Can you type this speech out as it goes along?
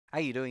How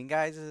you doing,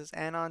 guys? This is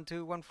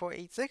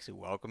Anon21486.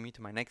 Welcome you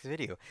to my next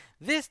video.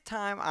 This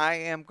time I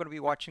am going to be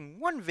watching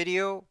one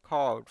video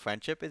called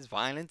Friendship is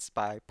Violence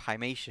by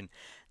Pymation.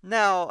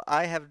 Now,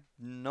 I have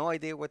no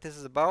idea what this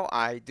is about.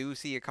 I do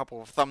see a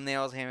couple of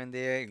thumbnails here and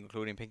there,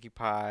 including Pinkie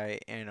Pie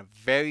and a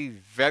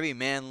very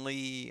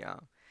manly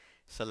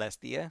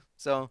Celestia.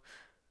 So,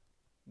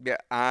 yeah,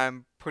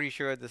 I'm pretty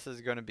sure this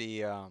is going to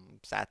be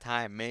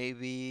satire,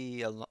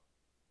 maybe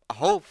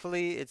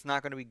hopefully it's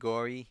not gonna be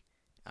gory.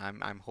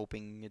 I'm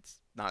hoping it's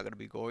not gonna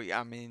be gory.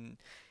 I mean,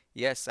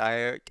 yes,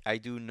 I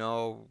do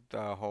know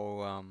the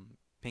whole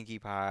Pinkie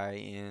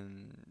Pie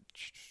and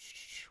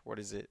what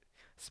is it?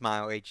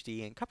 Smile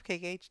HD and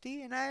Cupcake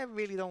HD, and I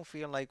really don't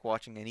feel like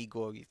watching any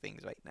gory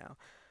things right now.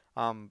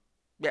 Um,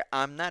 yeah,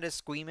 I'm not as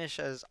squeamish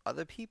as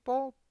other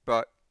people,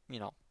 but you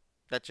know,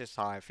 that's just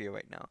how I feel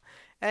right now.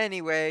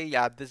 Anyway,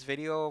 yeah, this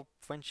video,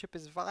 Friendship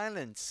is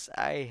Violence.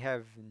 I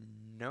have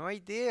no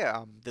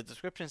idea. The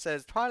description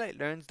says Twilight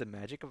learns the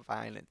magic of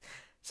violence.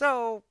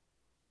 So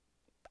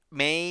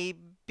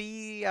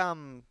maybe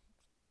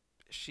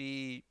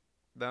she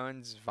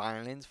learns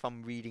violence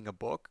from reading a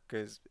book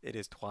because it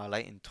is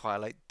Twilight and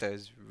Twilight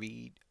does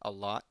read a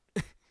lot.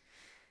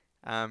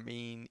 I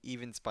mean,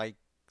 even Spike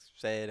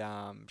said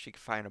she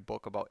could find a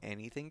book about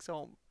anything,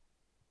 so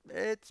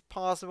it's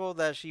possible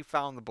that she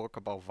found the book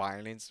about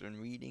violence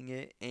when reading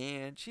it,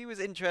 and she was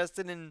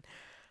interested in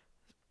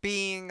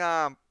being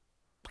how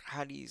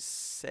do you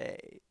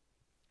say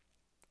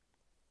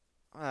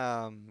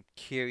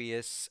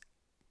curious,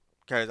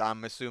 because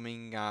I'm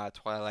assuming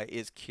Twilight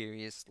is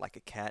curious like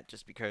a cat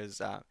just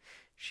because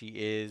she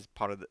is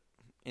part of the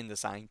in the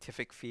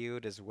scientific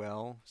field as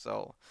well.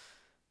 So,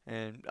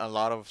 and a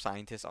lot of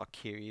scientists are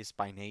curious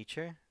by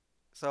nature.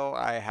 So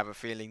I have a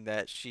feeling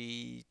that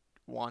she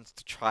wants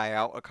to try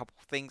out a couple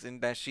of things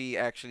and that she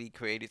actually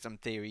created some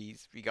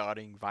theories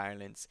regarding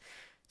violence.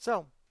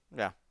 So,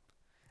 yeah.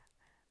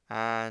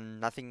 And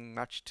nothing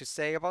much to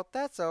say about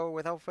that, so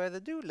without further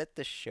ado, let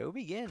the show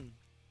begin.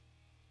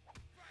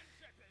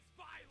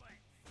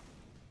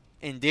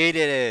 Indeed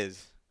it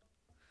is.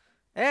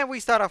 And we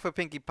start off with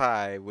Pinkie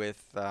Pie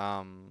with,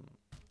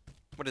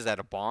 what is that,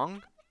 a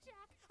bong?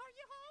 Applejack, are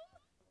you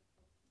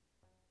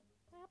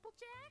home?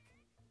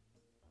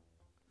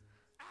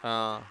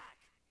 Applejack? Uh,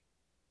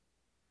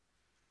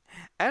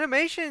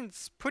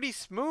 Animation's pretty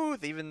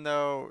smooth, even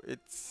though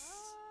it's...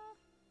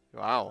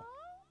 Wow.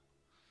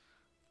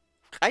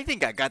 I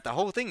think I got the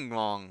whole thing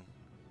wrong.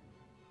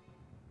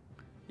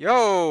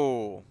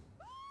 Yo!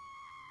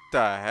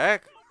 The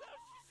heck? Shut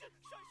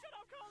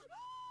up, calm.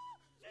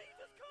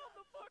 Jesus, calm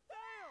the fuck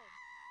down.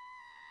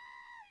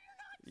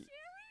 You're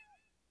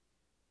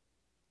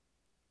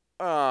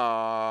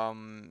not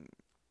Um...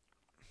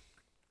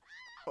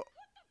 What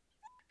the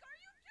fuck are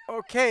you doing?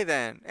 Okay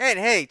then. And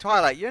hey,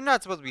 Twilight, you're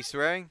not supposed to be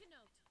swearing.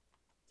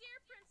 Dear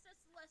Princess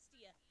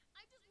Celestia,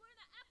 I just learned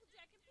that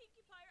Applejack and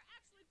Pinkie Pie are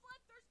actually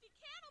bloodthirsty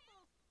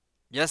cannibals.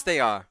 Yes, they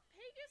are.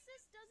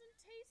 Pegasus doesn't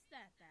taste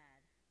that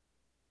bad.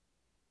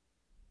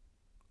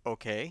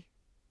 Okay.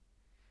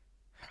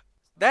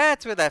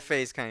 That's where that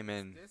face came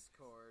in.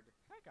 Discord.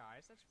 Hey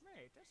guys, that's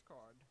me,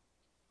 Discord.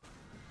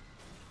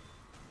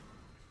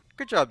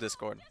 Good job,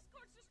 Discord.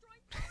 Discord's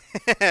destroying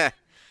Pegasus.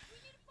 We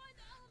need to find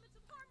the elements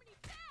of harmony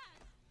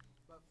fast.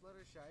 But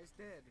Fluttershy is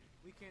dead.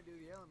 We can't do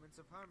the elements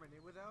of harmony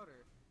without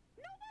her.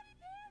 Nobody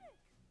panic.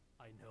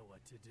 I know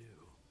what to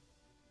do.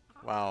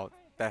 Wow,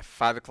 that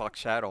 5 o'clock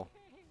shadow.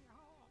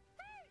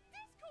 Hey,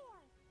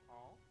 Discord.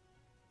 Oh?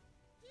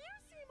 You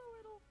seem a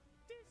little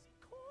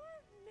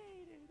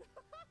discoordinated.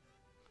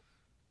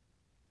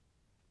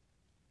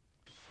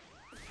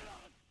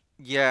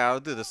 Yeah, I'll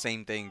do the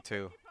same thing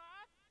too.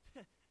 It's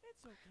okay,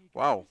 guys.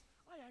 Wow.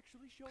 I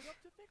actually showed up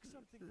to fix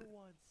something for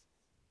once.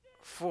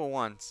 For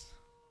once.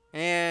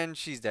 And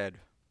she's dead.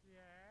 Yeah?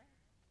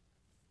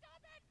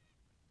 Stop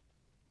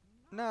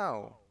it.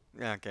 No.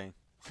 Yeah, okay.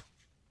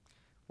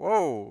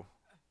 Whoa.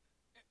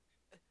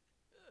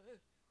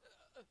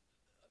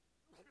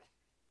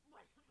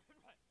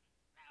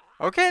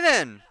 Okay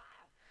then.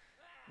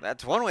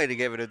 That's one way to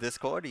get rid of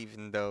Discord,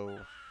 even though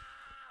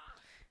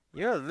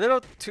you're a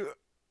little too...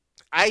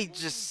 I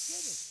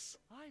just...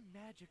 I'm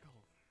magical.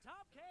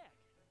 Top cat.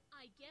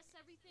 I guess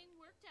everything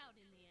worked out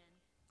in the end.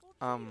 Well,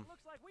 Um. it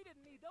looks like we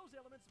didn't need those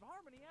elements of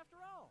harmony after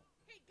all.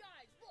 Hey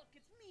guys, look,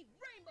 it's me,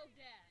 Rainbow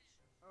Dash.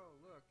 Oh,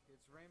 look,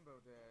 it's Rainbow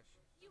Dash.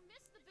 You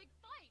missed the big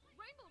fight.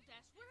 Rainbow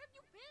Dash, where have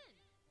you been?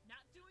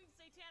 Not doing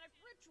satanic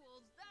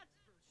rituals, that's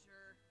for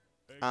sure.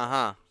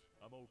 Uh-huh.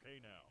 I'm okay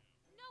now.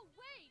 No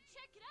way,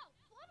 check it out.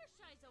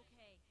 Fluttershy's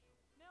okay.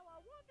 Now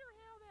I wonder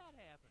how that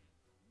happened.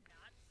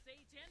 Not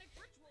satanic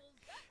rituals,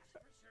 that's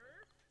for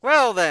sure.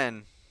 Well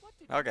then. What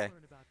did Okay. you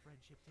learn about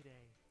friendship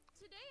today?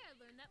 Today I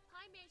learned that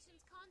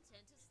Pymation's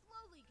content is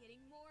slowly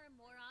getting more and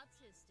more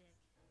autistic.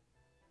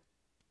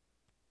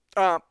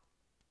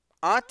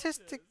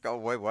 Autistic? Oh,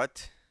 wait,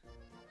 what?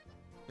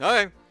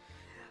 Okay.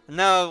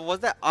 Now, was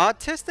that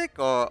autistic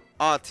or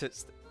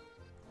autistic?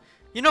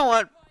 You know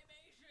what?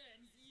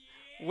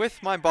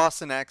 With my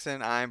Boston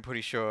accent, I'm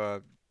pretty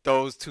sure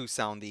those two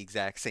sound the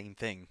exact same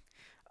thing.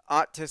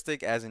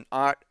 artistic as in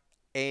art,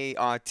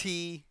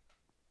 A-R-T,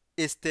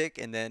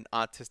 istic, and then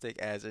artistic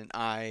as in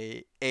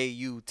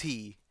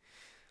I-A-U-T.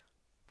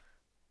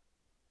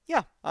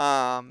 Yeah,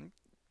 I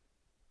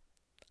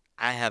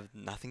have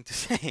nothing to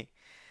say.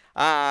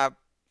 Uh,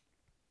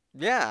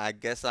 yeah, I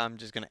guess I'm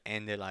just gonna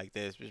end it like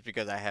this, just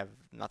because I have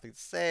nothing to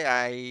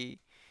say.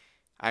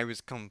 I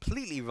was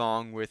completely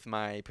wrong with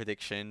my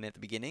prediction at the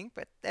beginning,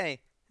 but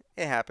hey,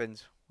 it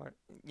happens.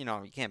 You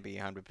know, you can't be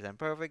 100%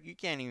 perfect. You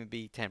can't even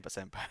be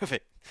 10%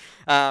 perfect.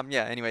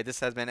 Yeah, anyway, this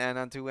has been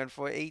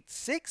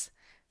Anon21486,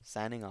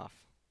 signing off.